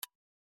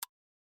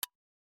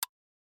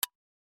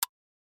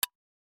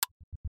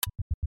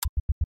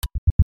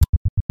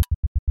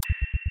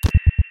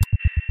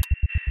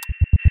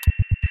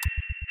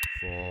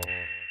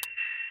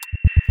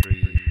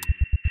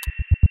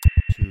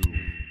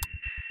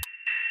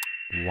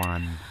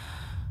1.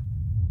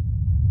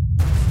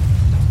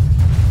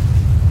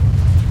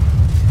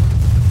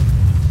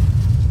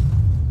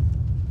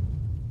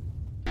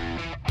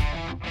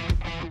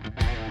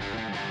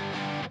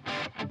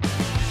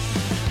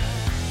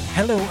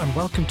 Hello and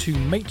welcome to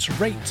Mates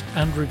Rate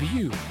and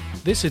Review.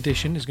 This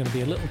edition is going to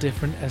be a little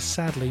different as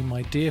sadly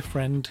my dear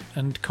friend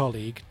and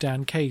colleague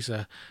Dan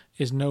Kaiser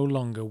is no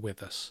longer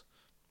with us.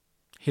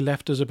 He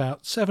left us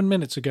about 7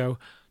 minutes ago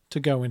to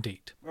go and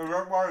eat.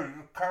 Don't worry,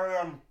 just carry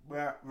on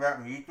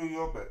rapping. You do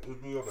your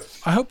bit.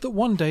 I hope that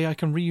one day I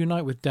can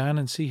reunite with Dan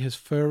and see his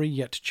furry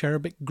yet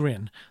cherubic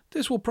grin.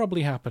 This will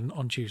probably happen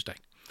on Tuesday.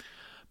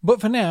 But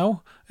for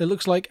now, it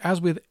looks like, as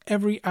with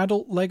every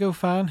adult LEGO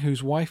fan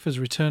whose wife has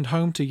returned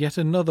home to yet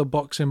another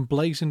box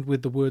emblazoned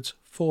with the words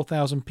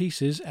 4,000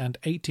 pieces and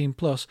 18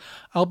 plus,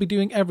 I'll be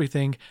doing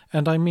everything,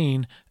 and I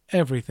mean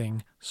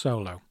everything,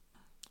 solo.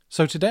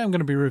 So today I'm going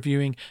to be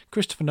reviewing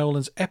Christopher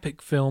Nolan's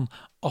epic film,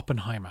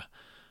 Oppenheimer.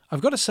 I've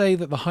got to say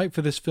that the hype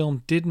for this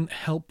film didn't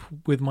help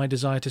with my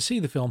desire to see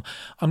the film.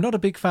 I'm not a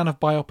big fan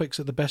of biopics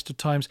at the best of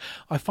times.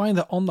 I find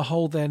that on the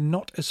whole they're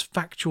not as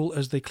factual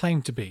as they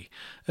claim to be.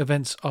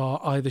 Events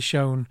are either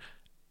shown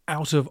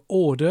out of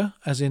order,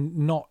 as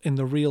in not in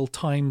the real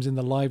times in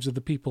the lives of the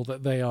people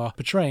that they are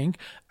portraying,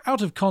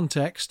 out of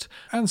context,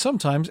 and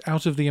sometimes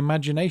out of the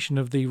imagination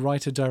of the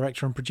writer,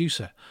 director and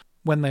producer.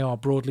 When they are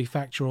broadly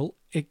factual,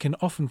 it can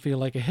often feel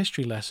like a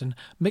history lesson,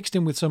 mixed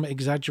in with some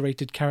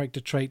exaggerated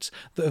character traits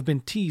that have been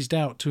teased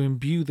out to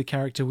imbue the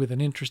character with an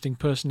interesting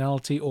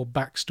personality or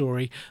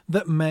backstory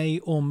that may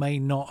or may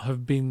not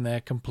have been there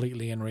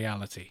completely in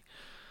reality.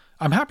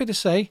 I'm happy to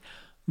say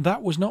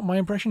that was not my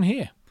impression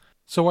here.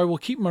 So I will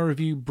keep my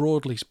review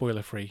broadly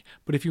spoiler-free,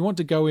 but if you want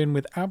to go in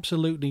with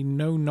absolutely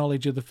no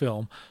knowledge of the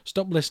film,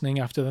 stop listening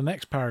after the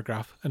next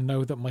paragraph and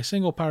know that my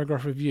single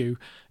paragraph review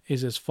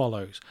is as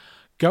follows.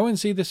 Go and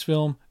see this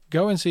film.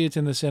 Go and see it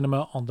in the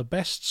cinema on the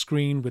best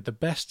screen with the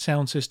best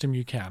sound system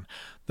you can.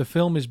 The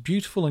film is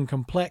beautiful and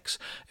complex.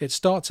 It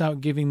starts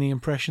out giving the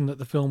impression that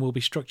the film will be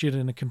structured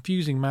in a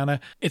confusing manner.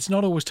 It's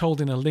not always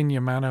told in a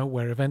linear manner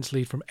where events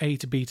lead from A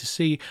to B to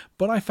C,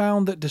 but I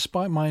found that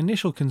despite my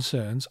initial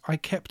concerns, I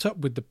kept up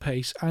with the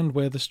pace and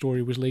where the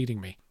story was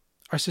leading me.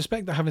 I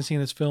suspect that having seen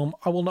this film,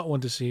 I will not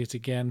want to see it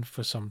again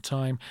for some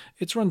time.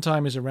 Its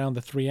runtime is around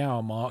the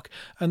 3-hour mark,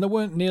 and there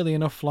weren't nearly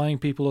enough flying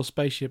people or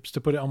spaceships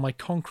to put it on my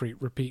concrete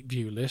repeat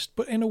view list,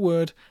 but in a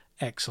word,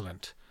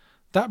 excellent.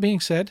 That being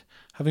said,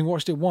 having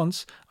watched it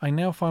once, I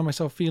now find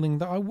myself feeling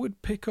that I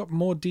would pick up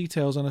more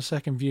details on a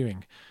second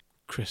viewing.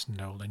 Chris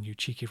Nolan, you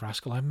cheeky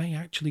rascal, I may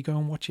actually go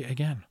and watch it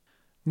again.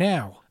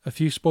 Now, a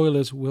few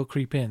spoilers will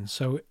creep in,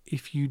 so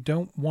if you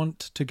don't want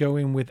to go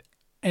in with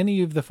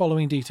any of the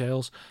following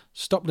details,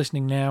 stop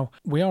listening now.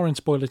 We are in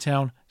Spoiler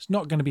Town. It's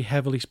not going to be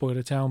heavily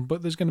Spoiler Town,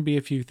 but there's going to be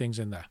a few things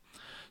in there.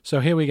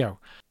 So here we go.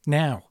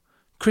 Now,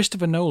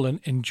 Christopher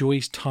Nolan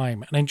enjoys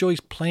time and enjoys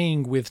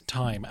playing with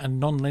time and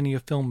non-linear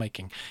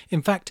filmmaking.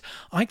 In fact,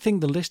 I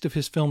think the list of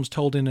his films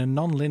told in a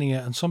non-linear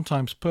and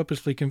sometimes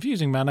purposefully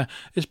confusing manner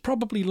is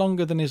probably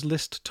longer than his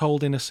list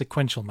told in a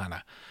sequential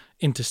manner.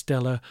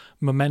 Interstellar,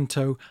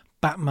 Memento,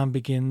 Batman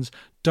Begins,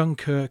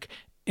 Dunkirk,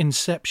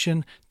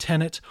 Inception,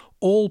 Tenet,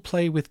 all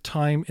play with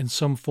time in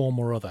some form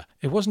or other.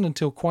 It wasn't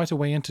until quite a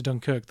way into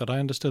Dunkirk that I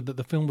understood that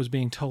the film was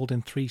being told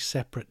in 3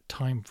 separate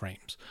time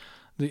frames.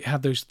 It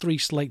had those 3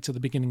 slates at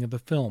the beginning of the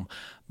film.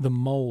 The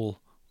mole,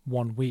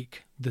 1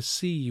 week. The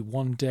sea,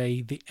 1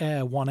 day. The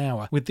air, 1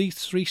 hour. With these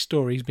 3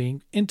 stories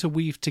being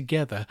interweaved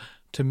together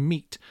to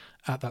meet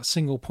at that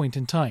single point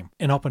in time.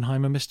 In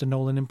Oppenheimer, Mr.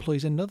 Nolan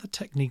employs another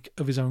technique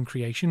of his own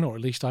creation, or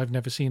at least I've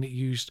never seen it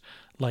used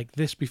like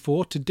this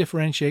before, to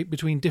differentiate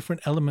between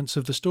different elements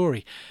of the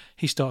story.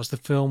 He starts the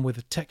film with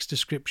a text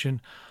description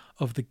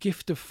of the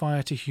gift of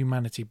fire to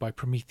humanity by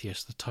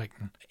Prometheus the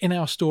Titan. In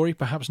our story,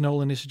 perhaps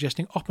Nolan is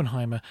suggesting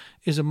Oppenheimer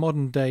is a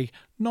modern-day,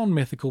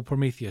 non-mythical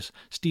Prometheus,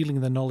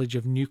 stealing the knowledge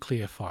of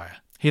nuclear fire.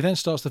 He then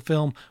starts the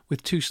film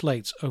with 2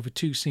 slates over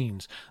 2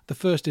 scenes. The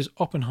first is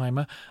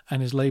Oppenheimer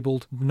and is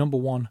labelled number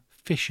 1,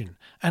 Fission,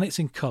 and it's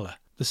in colour.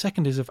 The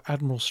second is of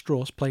Admiral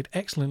Strauss, played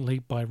excellently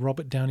by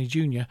Robert Downey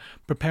Jr.,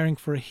 preparing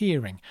for a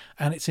hearing,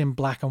 and it's in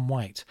black and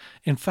white.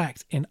 In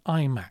fact, in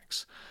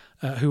IMAX,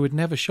 who had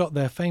never shot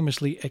their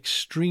famously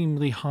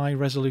extremely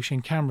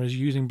high-resolution cameras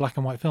using black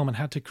and white film and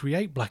had to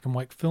create black and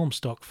white film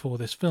stock for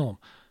this film.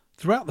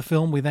 Throughout the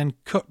film, we then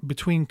cut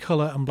between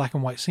colour and black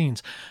and white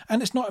scenes,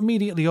 and it's not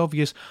immediately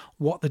obvious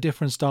what the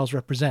different styles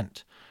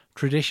represent.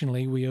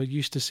 Traditionally, we are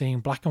used to seeing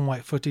black and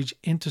white footage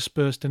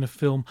interspersed in a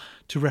film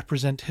to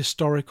represent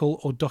historical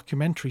or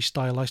documentary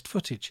stylized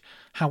footage.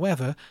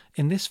 However,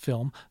 in this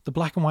film, the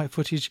black and white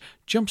footage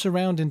jumps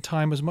around in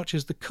time as much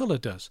as the colour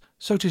does,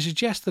 so to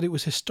suggest that it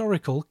was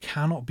historical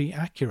cannot be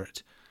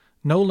accurate.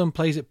 Nolan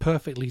plays it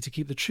perfectly to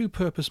keep the true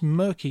purpose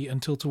murky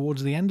until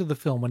towards the end of the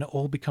film when it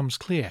all becomes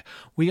clear.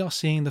 We are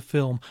seeing the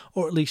film,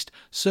 or at least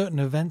certain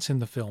events in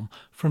the film,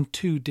 from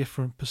 2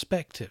 different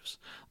perspectives.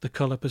 The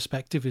colour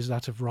perspective is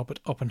that of Robert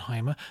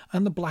Oppenheimer,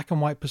 and the black and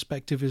white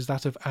perspective is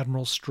that of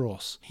Admiral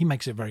Strauss. He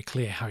makes it very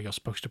clear how you're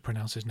supposed to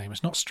pronounce his name.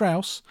 It's not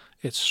Strauss,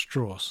 it's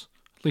Strauss.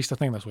 At least I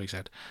think that's what he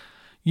said.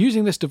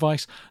 Using this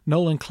device,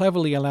 Nolan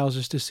cleverly allows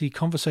us to see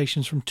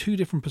conversations from two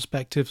different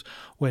perspectives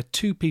where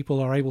two people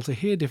are able to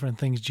hear different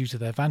things due to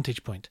their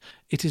vantage point.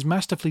 It is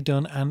masterfully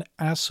done and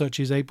as such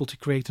is able to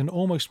create an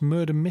almost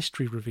murder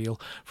mystery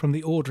reveal from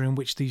the order in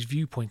which these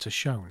viewpoints are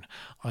shown.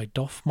 I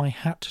doff my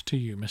hat to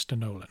you, Mr.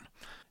 Nolan.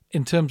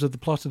 In terms of the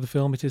plot of the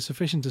film, it is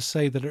sufficient to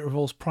say that it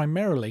revolves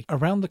primarily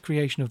around the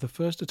creation of the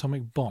first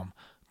atomic bomb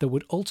that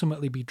would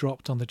ultimately be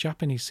dropped on the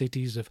Japanese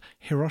cities of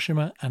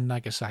Hiroshima and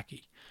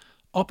Nagasaki.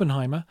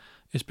 Oppenheimer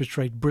is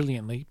portrayed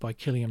brilliantly by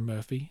Cillian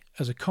Murphy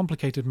as a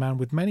complicated man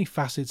with many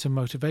facets and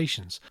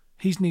motivations.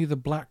 He's neither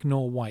black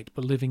nor white,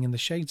 but living in the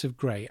shades of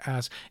grey,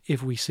 as,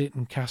 if we sit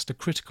and cast a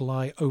critical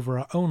eye over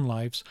our own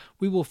lives,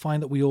 we will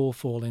find that we all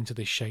fall into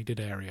this shaded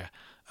area.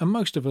 And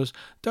most of us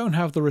don't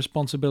have the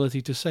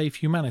responsibility to save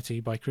humanity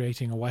by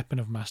creating a weapon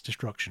of mass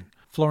destruction.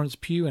 Florence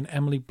Pugh and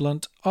Emily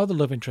Blunt are the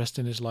love interest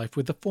in his life,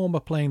 with the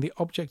former playing the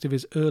object of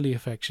his early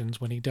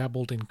affections when he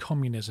dabbled in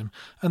communism,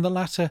 and the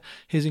latter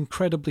his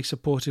incredibly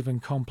supportive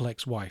and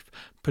complex wife,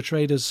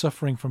 portrayed as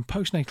suffering from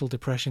postnatal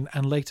depression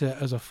and later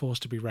as a force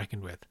to be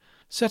reckoned with.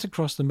 Set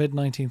across the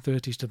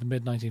mid-1930s to the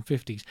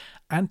mid-1950s,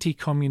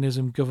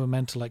 anti-communism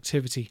governmental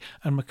activity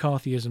and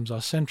McCarthyisms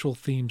are central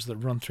themes that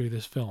run through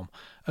this film.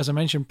 As I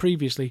mentioned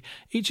previously,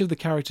 each of the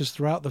characters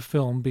throughout the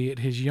film, be it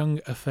his young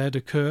affaire de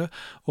coeur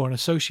or an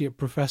associate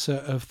professor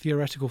of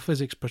theoretical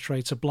physics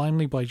portrayed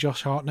sublimely by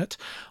Josh Hartnett,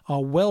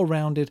 are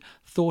well-rounded,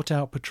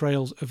 thought-out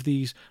portrayals of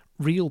these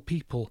real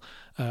people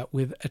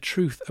with a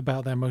truth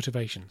about their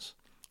motivations.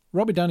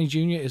 Robert Downey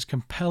Jr. is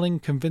compelling,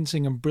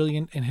 convincing and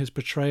brilliant in his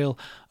portrayal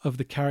of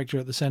the character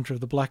at the centre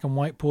of the black and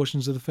white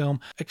portions of the film,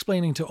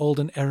 explaining to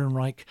Alden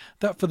Ehrenreich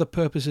that for the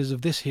purposes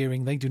of this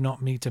hearing they do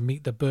not need to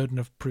meet the burden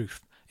of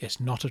proof. It's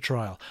not a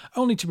trial,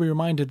 only to be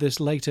reminded this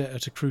later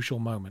at a crucial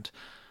moment.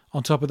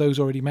 On top of those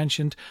already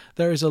mentioned,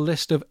 there is a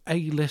list of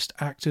A-list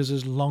actors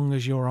as long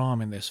as your arm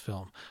in this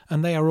film,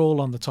 and they are all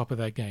on the top of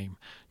their game.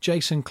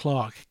 Jason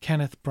Clarke,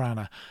 Kenneth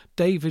Branagh,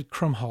 David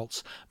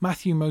Krumholtz,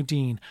 Matthew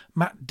Modine,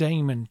 Matt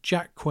Damon,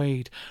 Jack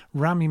Quaid,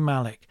 Rami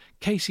Malek,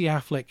 Casey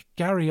Affleck,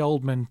 Gary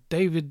Oldman,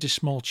 David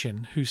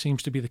Dastmalchian, who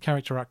seems to be the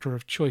character actor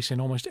of choice in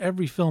almost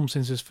every film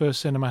since his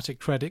first cinematic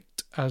credit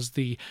as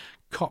the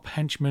cop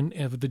henchman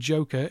of the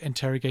Joker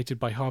interrogated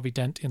by Harvey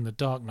Dent in The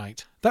Dark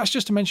Knight. That's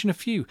just to mention a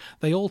few.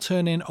 They all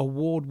turn in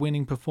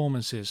award-winning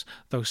performances,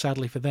 though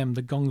sadly for them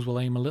the gongs will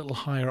aim a little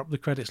higher up the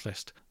credits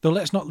list. Though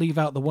let's not leave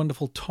out the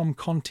wonderful Tom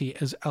Conti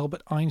as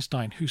Albert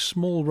Einstein, whose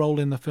small role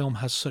in the film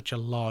has such a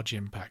large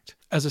impact.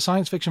 As a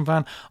science fiction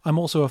fan, I'm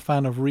also a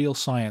fan of real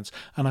science,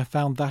 and I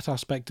found that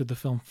aspect of the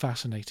film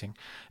fascinating.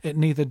 It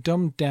neither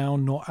dumbed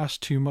down nor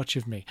asked too much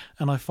of me,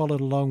 and I followed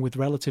along with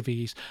relative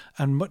ease,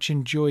 and much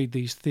enjoyed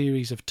these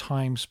theories of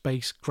time,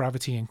 space,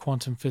 gravity and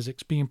quantum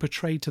physics being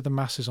portrayed to the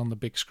masses on the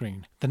big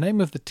screen. The name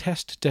of the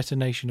test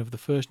detonation of the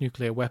first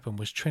nuclear weapon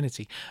was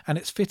Trinity, and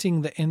it's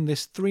fitting that in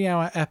this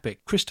 3-hour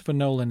epic, Christopher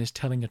Nolan is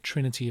telling a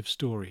trinity of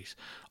stories.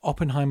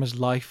 Oppenheimer's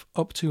life,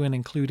 up to and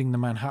including the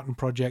Manhattan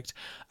Project,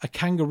 a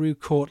kangaroo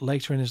court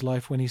later in his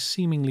life when he's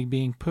seemingly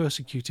being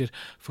persecuted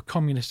for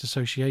communist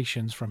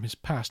associations from his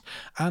past,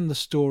 and the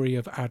story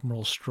of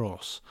Admiral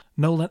Strauss.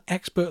 Nolan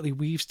expertly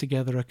weaves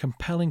together a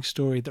compelling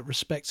story that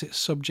respects its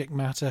subject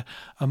matter,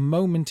 a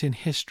moment in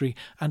history,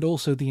 and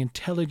also the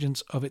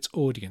intelligence of its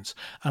audience,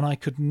 and I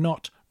could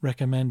not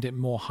recommend it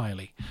more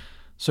highly.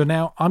 So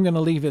now I'm going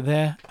to leave it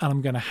there, and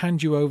I'm going to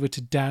hand you over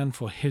to Dan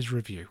for his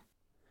review.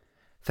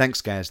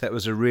 Thanks, Gaz. That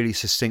was a really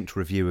succinct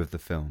review of the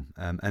film.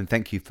 And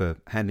thank you for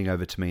handing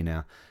over to me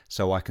now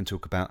so I can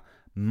talk about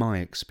my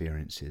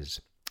experiences.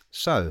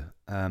 So,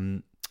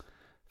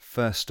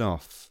 first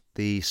off,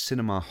 the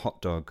cinema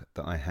hot dog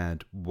that I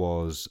had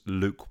was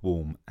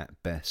lukewarm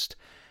at best.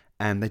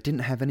 And they didn't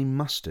have any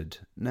mustard.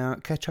 Now,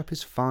 ketchup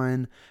is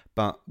fine,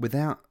 but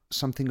without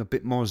something a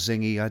bit more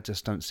zingy, I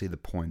just don't see the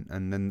point.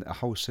 And then the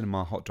whole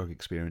cinema hot dog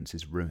experience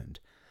is ruined.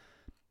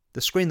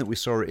 The screen that we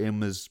saw it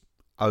in was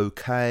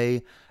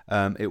okay.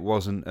 It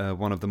wasn't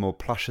one of the more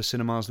plusher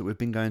cinemas that we've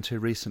been going to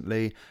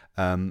recently.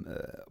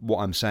 What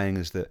I'm saying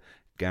is that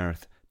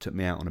Gareth took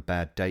me out on a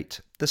bad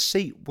date. The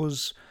seat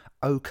was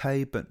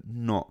okay, but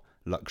not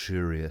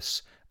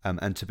luxurious.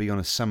 And to be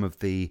honest, some of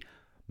the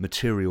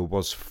material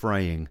was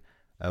fraying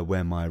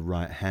where my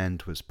right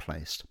hand was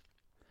placed.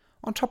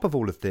 On top of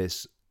all of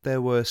this,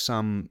 there were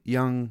some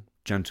young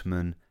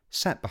gentlemen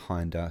sat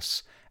behind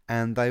us,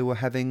 and they were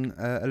having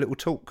a little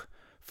talk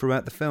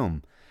throughout the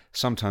film.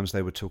 Sometimes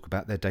they would talk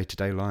about their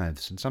day-to-day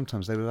lives, and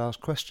sometimes they would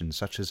ask questions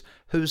such as,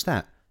 "Who's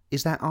that?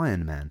 Is that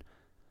Iron Man?"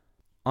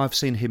 I've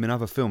seen him in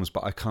other films,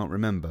 but I can't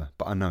remember,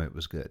 but I know it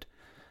was good.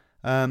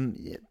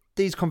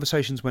 These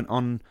conversations went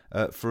on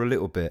for a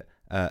little bit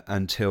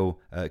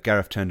until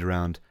Gareth turned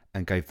around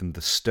and gave them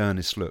the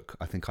sternest look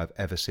I think I've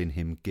ever seen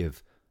him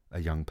give a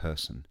young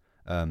person.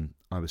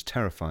 I was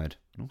terrified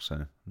and also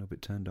a little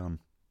bit turned on.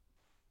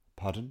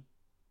 Pardon?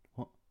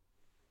 What?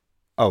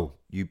 Oh,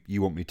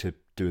 you want me to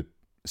do a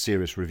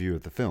serious review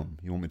of the film?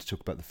 You want me to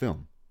talk about the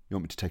film? You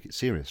want me to take it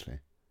seriously?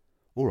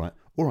 All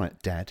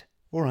right, Dad.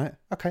 All right,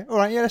 okay, all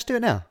right, yeah, let's do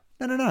it now.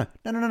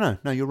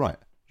 No, you're right.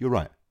 You're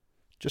right.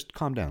 Just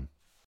calm down.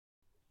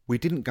 We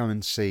didn't go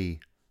and see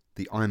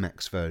the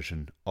IMAX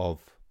version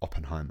of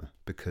Oppenheimer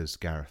because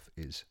Gareth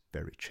is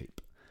very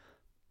cheap.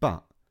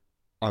 But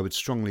I would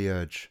strongly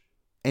urge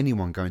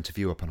anyone going to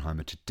view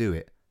Oppenheimer to do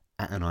it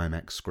at an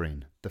IMAX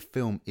screen. The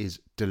film is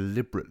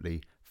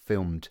deliberately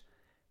filmed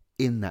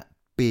in that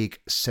big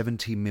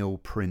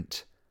 70mm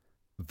print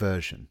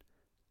version,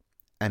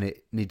 and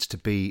it needs to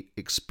be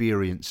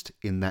experienced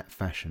in that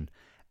fashion,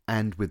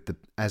 and with the,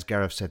 as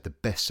Gareth said, the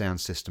best sound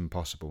system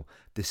possible.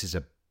 This is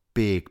a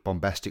big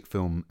bombastic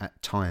film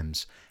at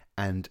times,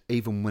 and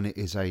even when it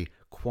is a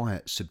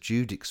quiet,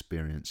 subdued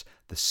experience,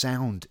 the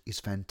sound is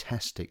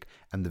fantastic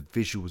and the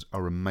visuals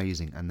are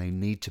amazing, and they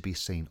need to be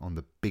seen on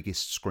the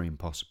biggest screen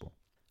possible.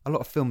 A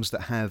lot of films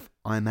that have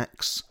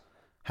IMAX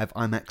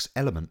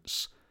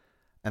elements,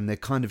 and they're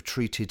kind of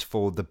treated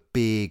for the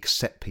big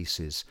set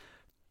pieces.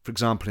 For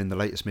example, in the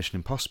latest Mission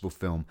Impossible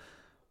film,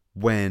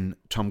 when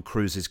Tom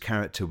Cruise's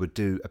character would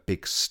do a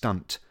big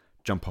stunt,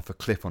 jump off a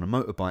cliff on a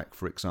motorbike,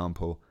 for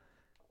example,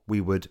 we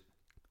would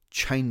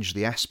change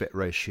the aspect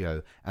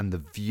ratio and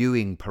the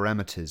viewing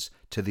parameters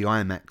to the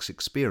IMAX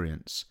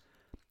experience.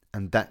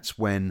 And that's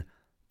when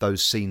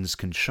those scenes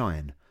can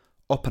shine.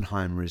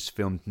 Oppenheimer is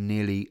filmed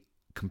nearly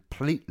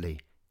completely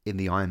in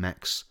the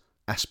IMAX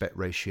aspect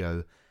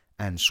ratio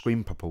and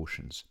screen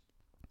proportions.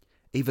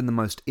 Even the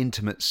most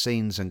intimate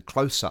scenes and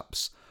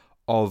close-ups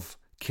of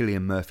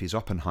Cillian Murphy's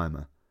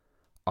Oppenheimer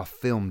are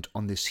filmed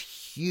on this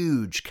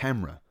huge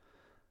camera.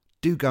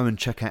 Do go and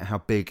check out how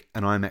big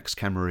an IMAX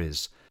camera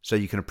is, so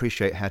you can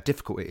appreciate how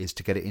difficult it is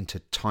to get it into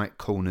tight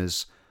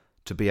corners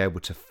to be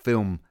able to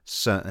film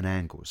certain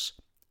angles.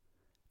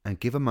 And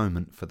give a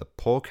moment for the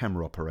poor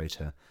camera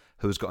operator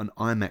who has got an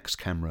IMAX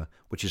camera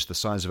which is the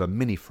size of a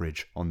mini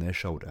fridge on their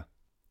shoulder.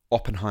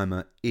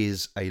 Oppenheimer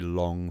is a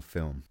long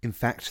film. In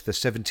fact, the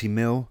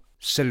 70mm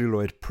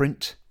celluloid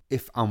print,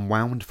 if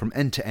unwound from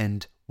end to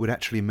end, would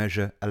actually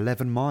measure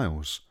 11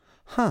 miles.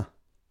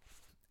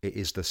 It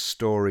is the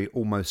story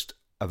almost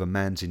of a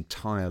man's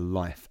entire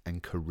life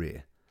and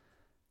career.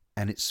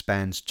 And it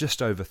spans just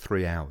over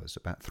 3 hours,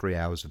 about 3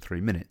 hours and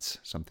 3 minutes,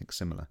 something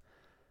similar.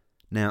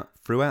 Now,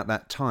 throughout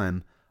that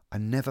time, I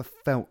never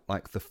felt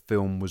like the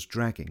film was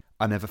dragging.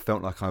 I never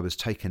felt like I was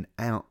taken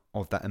out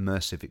of that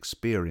immersive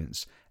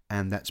experience,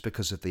 and that's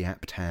because of the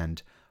apt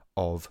hand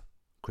of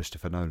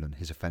Christopher Nolan.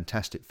 He's a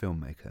fantastic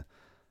filmmaker.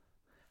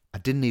 I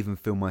didn't even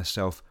feel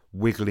myself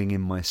wiggling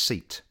in my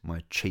seat,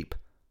 my cheap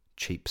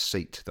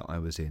seat that I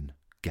was in,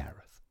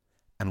 Gareth.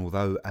 And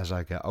although as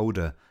I get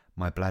older,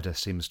 my bladder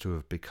seems to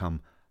have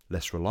become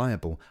less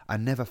reliable, I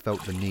never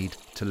felt the need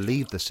to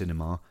leave the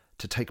cinema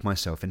to take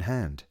myself in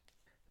hand.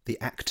 The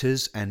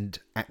actors and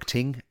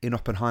acting in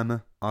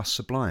Oppenheimer are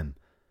sublime.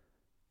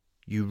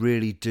 You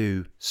really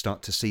do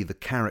start to see the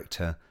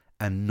character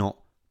and not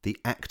the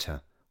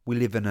actor. We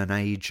live in an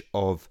age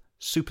of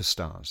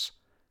superstars,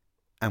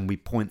 and we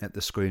point at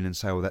the screen and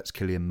say, oh, that's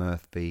Cillian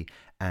Murphy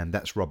and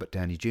that's Robert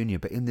Downey Jr.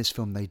 But in this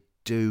film, they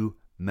do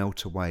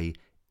melt away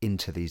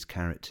into these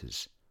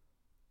characters.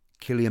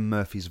 Cillian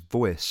Murphy's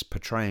voice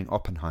portraying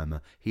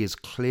Oppenheimer, he has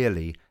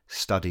clearly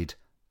studied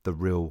the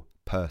real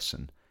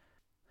person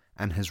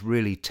and has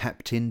really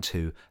tapped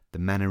into the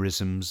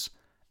mannerisms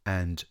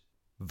and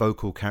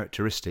vocal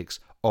characteristics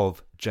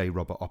of J.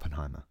 Robert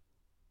Oppenheimer.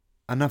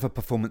 Another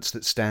performance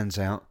that stands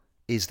out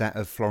is that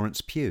of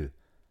Florence Pugh.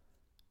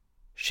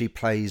 She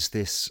plays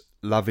this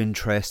love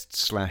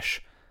interest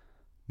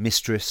 /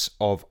 mistress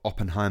of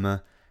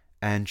Oppenheimer,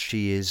 and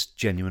she is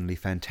genuinely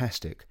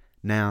fantastic.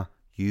 Now,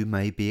 you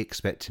may be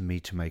expecting me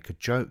to make a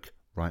joke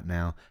right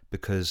now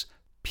because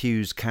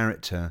Pugh's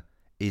character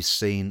is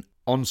seen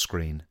on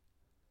screen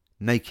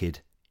naked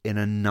in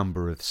a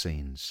number of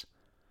scenes.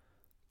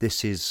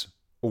 This is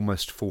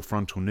almost full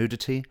frontal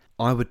nudity.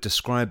 I would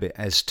describe it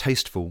as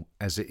tasteful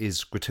as it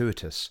is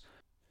gratuitous.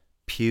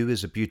 Pugh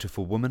is a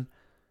beautiful woman,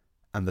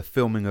 and the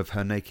filming of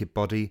her naked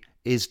body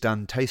is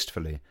done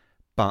tastefully,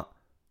 but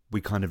we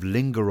kind of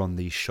linger on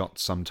these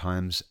shots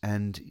sometimes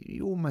and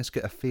you almost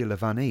get a feel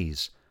of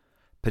unease,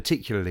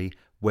 particularly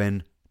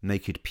when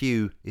naked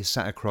Pugh is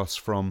sat across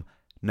from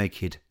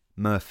naked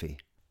Murphy,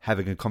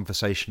 having a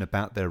conversation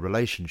about their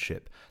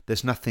relationship.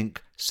 There's nothing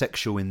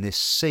sexual in this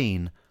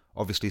scene.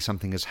 Obviously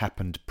something has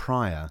happened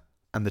prior,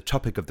 and the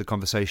topic of the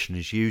conversation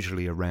is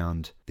usually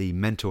around the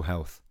mental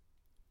health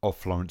of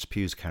Florence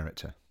Pugh's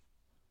character.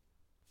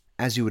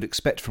 As you would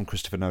expect from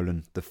Christopher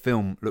Nolan, the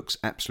film looks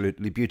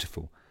absolutely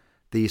beautiful.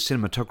 The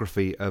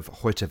cinematography of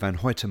Hoyte van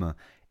Hoytema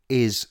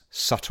is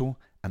subtle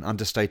and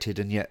understated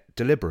and yet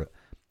deliberate.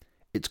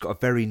 It's got a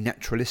very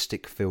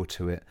naturalistic feel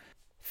to it.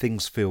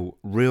 Things feel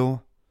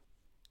real,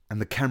 and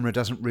the camera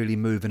doesn't really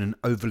move in an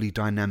overly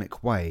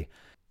dynamic way.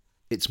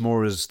 It's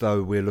more as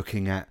though we're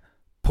looking at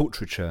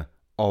portraiture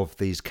of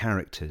these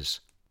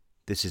characters.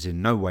 This is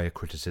in no way a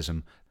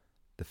criticism.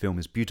 The film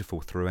is beautiful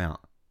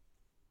throughout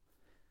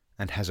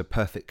and has a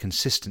perfect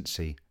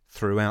consistency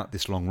throughout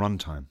this long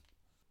runtime.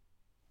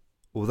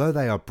 Although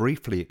they are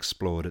briefly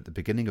explored at the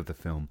beginning of the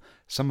film,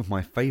 some of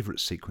my favourite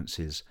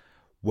sequences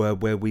were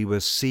where we were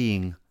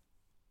seeing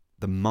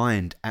the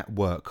mind at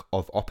work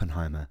of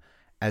Oppenheimer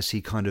as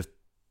he kind of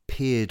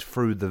peered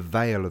through the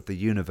veil of the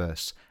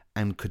universe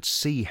and could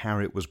see how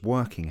it was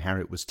working, how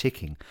it was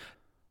ticking.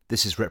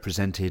 This is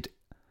represented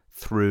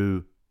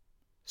through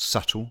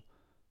subtle,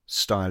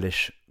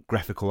 stylish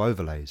graphical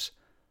overlays.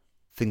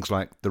 Things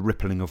like the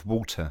rippling of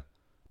water,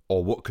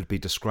 or what could be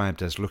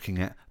described as looking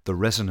at the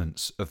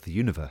resonance of the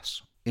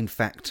universe. In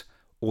fact,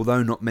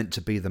 although not meant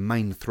to be the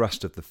main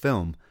thrust of the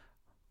film,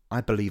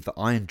 I believe that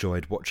I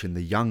enjoyed watching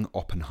the young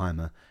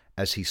Oppenheimer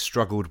as he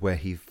struggled where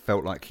he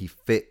felt like he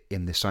fit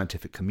in the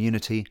scientific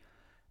community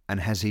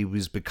and as he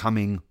was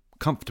becoming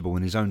comfortable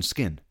in his own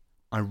skin.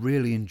 I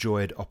really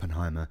enjoyed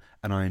Oppenheimer,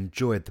 and I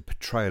enjoyed the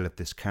portrayal of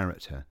this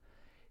character.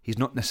 He's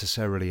not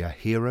necessarily a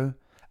hero.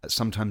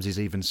 Sometimes he's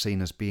even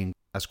seen as being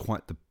as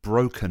quite the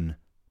broken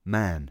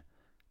man,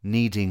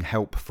 needing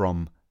help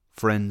from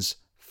friends,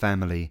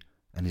 family,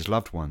 and his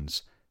loved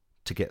ones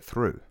to get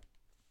through.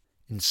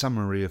 In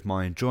summary of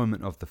my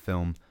enjoyment of the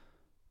film,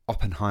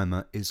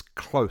 Oppenheimer is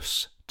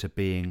close to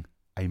being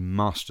a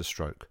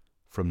masterstroke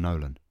from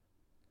Nolan.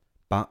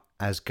 But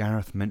as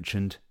Gareth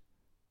mentioned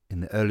in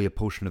the earlier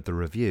portion of the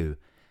review,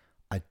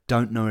 I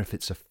don't know if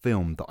it's a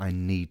film that I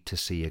need to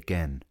see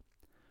again.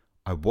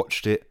 I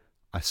watched it,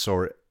 I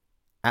saw it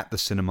at the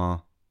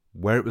cinema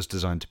where it was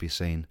designed to be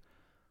seen.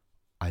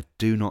 I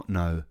do not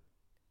know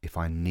if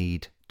I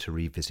need to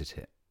revisit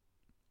it.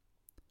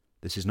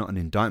 This is not an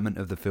indictment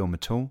of the film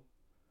at all,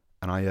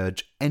 and I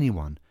urge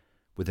anyone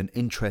with an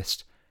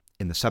interest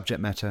in the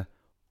subject matter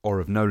or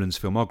of Nolan's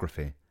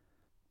filmography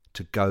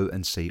to go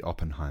and see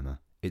Oppenheimer.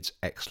 It's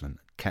excellent.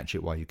 Catch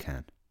it while you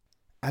can.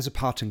 As a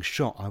parting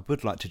shot, I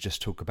would like to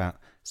just talk about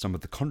some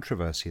of the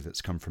controversy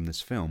that's come from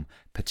this film,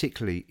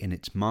 particularly in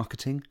its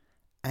marketing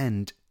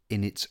and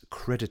in its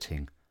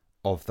crediting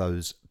of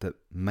those that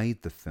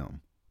made the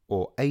film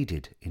or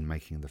aided in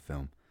making the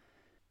film.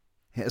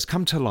 It has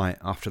come to light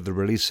after the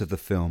release of the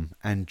film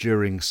and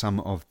during some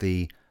of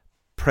the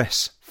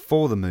press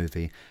for the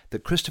movie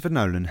that Christopher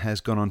Nolan has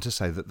gone on to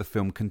say that the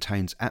film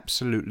contains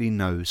absolutely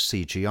no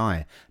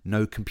CGI,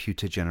 no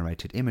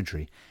computer-generated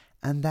imagery,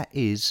 and that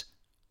is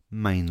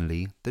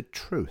mainly the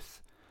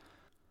truth.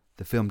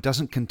 The film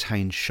doesn't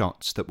contain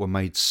shots that were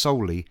made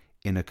solely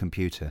in a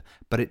computer,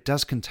 but it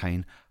does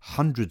contain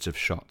hundreds of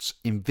shots,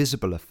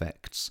 invisible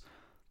effects,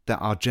 that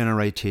are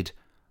generated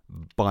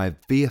by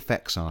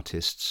VFX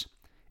artists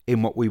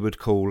in what we would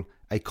call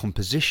a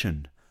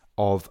composition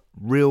of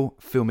real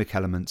filmic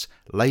elements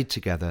laid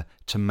together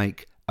to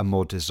make a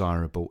more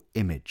desirable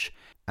image.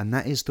 And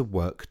that is the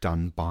work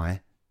done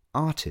by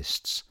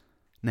artists.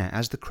 Now,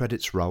 as the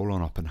credits roll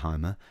on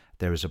Oppenheimer,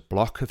 there is a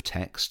block of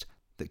text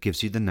that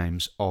gives you the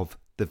names of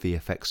the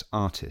VFX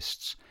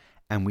artists.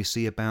 And we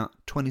see about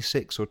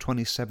 26 or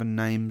 27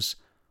 names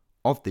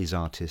of these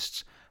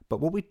artists. But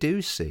what we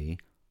do see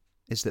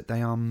is that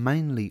they are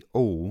mainly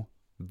all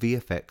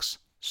VFX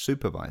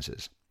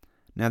supervisors.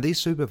 Now, these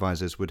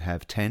supervisors would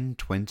have 10,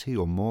 20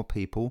 or more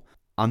people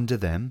under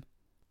them,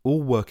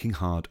 all working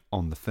hard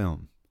on the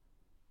film.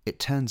 It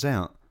turns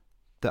out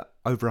that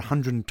over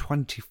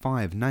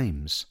 125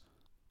 names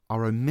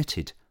are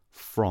omitted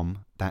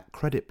from that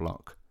credit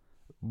block.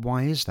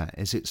 Why is that?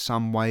 Is it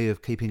some way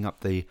of keeping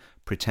up the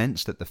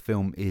pretense that the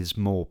film is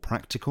more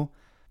practical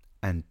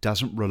and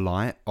doesn't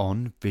rely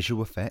on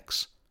visual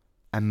effects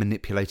and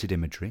manipulated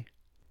imagery?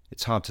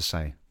 It's hard to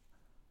say.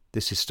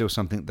 This is still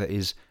something that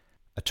is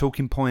a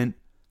talking point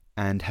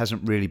and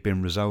hasn't really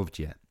been resolved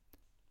yet.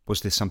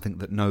 Was this something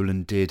that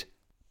Nolan did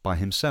by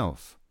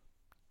himself?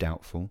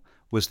 Doubtful.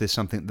 Was this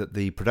something that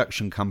the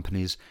production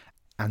companies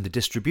and the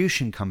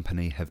distribution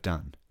company have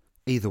done?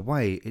 Either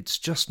way, it's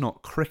just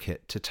not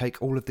cricket to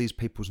take all of these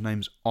people's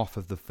names off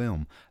of the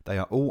film. They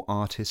are all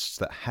artists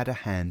that had a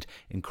hand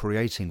in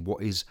creating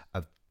what is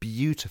a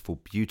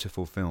beautiful,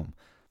 beautiful film.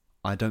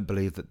 I don't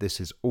believe that this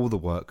is all the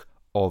work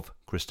of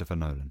Christopher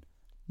Nolan.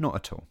 Not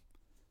at all.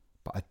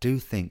 But I do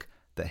think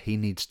that he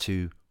needs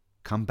to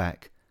come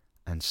back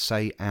and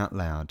say out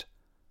loud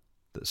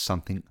that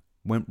something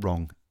went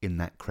wrong in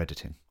that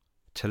crediting.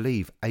 To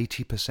leave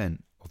 80%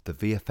 of the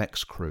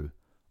VFX crew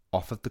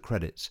off of the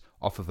credits,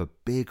 off of a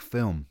big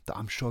film that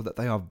I'm sure that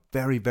they are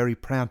very, very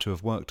proud to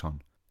have worked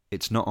on.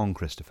 It's not on,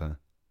 Christopher,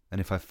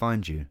 and if I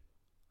find you,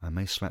 I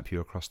may slap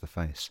you across the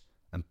face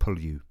and pull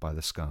you by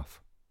the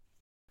scarf.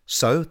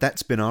 So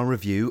that's been our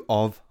review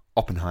of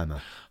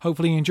Oppenheimer.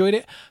 Hopefully you enjoyed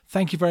it.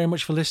 Thank you very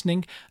much for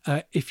listening.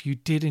 If you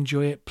did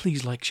enjoy it,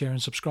 please like, share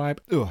and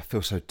subscribe. Oh, I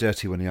feel so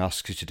dirty when he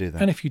asks you to do that.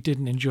 And if you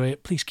didn't enjoy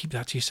it, please keep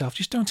that to yourself.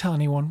 Just don't tell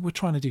anyone. We're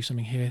trying to do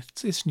something here.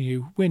 It's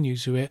new. We're new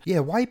to it. Yeah,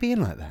 why are you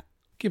being like that?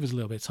 Give us a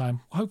little bit of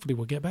time. Hopefully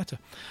we'll get better.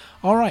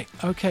 All right.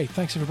 Okay.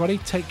 Thanks, everybody.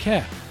 Take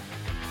care.